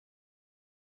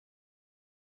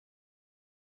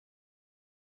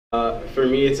For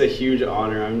me, it's a huge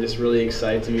honor. I'm just really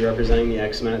excited to be representing the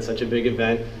X-Men at such a big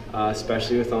event,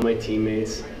 especially with all my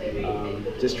teammates.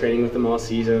 Just training with them all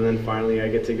season, and then finally I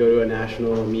get to go to a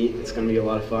national meet. It's going to be a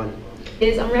lot of fun.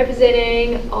 I'm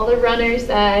representing all the runners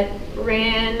that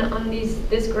ran on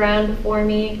this ground before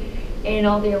me, and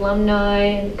all the alumni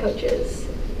and coaches,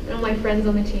 and all my friends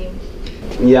on the team.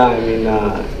 Yeah, I mean,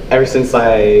 ever since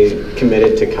I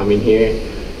committed to coming here,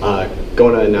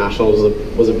 going to nationals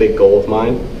was a big goal of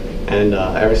mine. And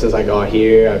ever since I got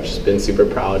here, I've just been super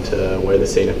proud to wear the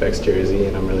StFX jersey,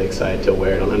 and I'm really excited to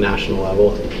wear it on a national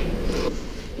level.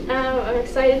 I'm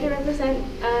excited to represent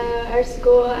our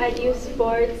school at youth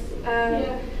sports.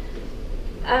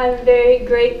 I'm very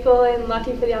grateful and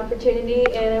lucky for the opportunity,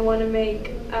 and I want to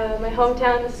make my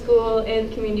hometown, the school, and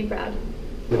community proud.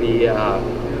 It will be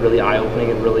really eye-opening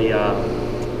and really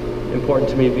important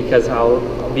to me because I'll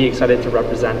be excited to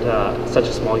represent such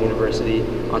a small university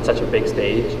on such a big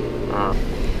stage.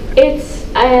 It's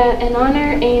an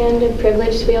honor and a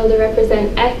privilege to be able to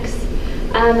represent X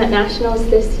at nationals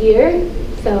this year,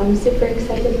 so I'm super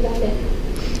excited about it.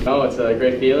 Oh, it's a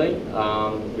great feeling.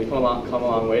 We've come a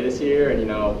long way this year, and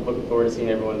looking forward to seeing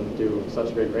everyone do such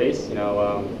a great race.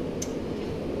 It'll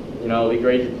be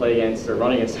great to play against or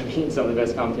run against some of the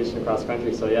best competition across the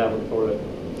country. So yeah, looking forward to it.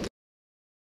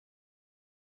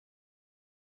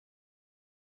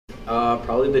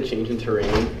 Probably the change in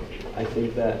terrain. I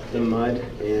think that the mud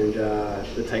and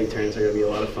the tight turns are going to be a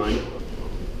lot of fun.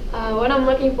 What I'm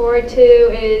looking forward to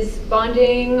is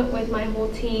bonding with my whole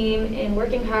team and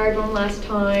working hard one last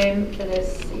time for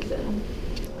this season.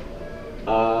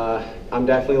 I'm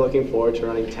definitely looking forward to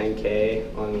running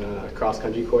 10K on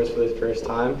cross-country course for the first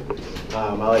time.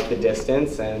 I like the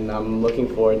distance, and I'm looking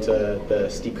forward to the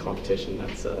steep competition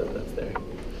that's there.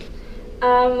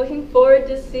 I'm looking forward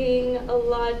to seeing a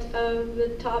lot of the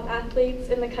top athletes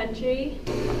in the country.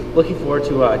 Looking forward to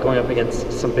going up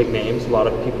against some big names, a lot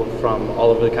of people from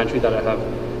all over the country that have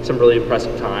some really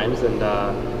impressive times and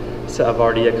have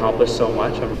already accomplished so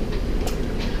much.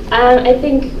 I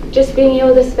think just being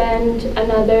able to spend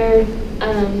another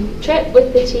trip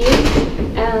with the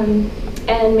team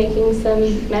and making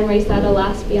some memories that'll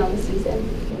last beyond the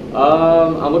season.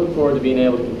 I'm looking forward to being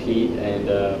able to compete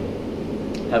and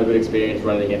have a good experience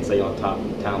running against top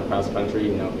talent across the country.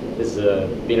 This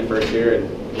is being a first year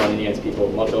and running against people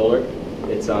much older.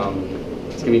 It's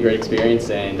gonna be a great experience,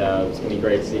 and it's gonna be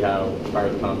great to see how far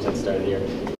it comes at the start of the year.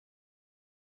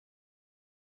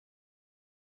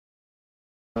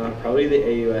 Probably the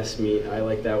AUS meet. I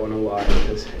like that one a lot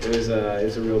because it was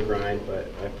a real grind, but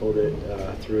I pulled it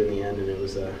through in the end, and it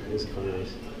was a fun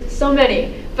race. So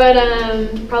many, but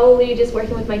probably just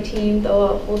working with my team the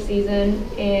whole season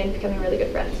and becoming really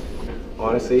good friends.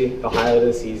 Honestly, the highlight of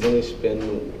the season has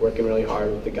been working really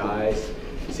hard with the guys,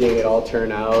 seeing it all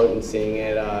turn out and seeing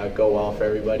it go well for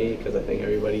everybody, because I think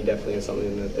everybody definitely has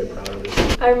something that they're proud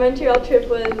of. Our Montreal trip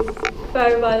was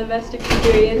far by the best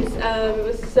experience. It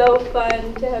was so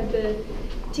fun to have the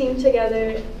team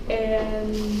together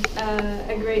and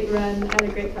a great run at a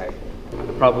great park.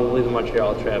 Probably the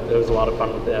Montreal trip. It was a lot of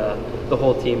fun with the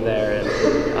whole team there,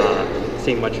 and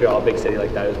seeing Montreal, a big city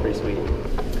like that, was pretty sweet.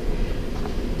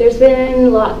 There's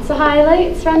been lots of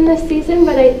highlights from this season,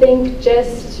 but I think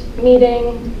just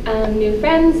meeting new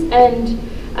friends and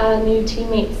new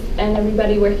teammates and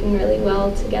everybody working really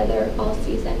well together all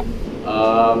season.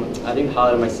 I think the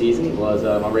highlight of my season was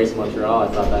my race in Montreal. I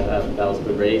thought that was a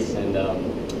good race, and a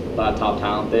lot of top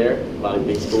talent there, a lot of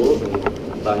big schools, and I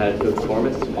thought I had a good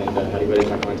performance and had a good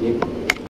impact on my team.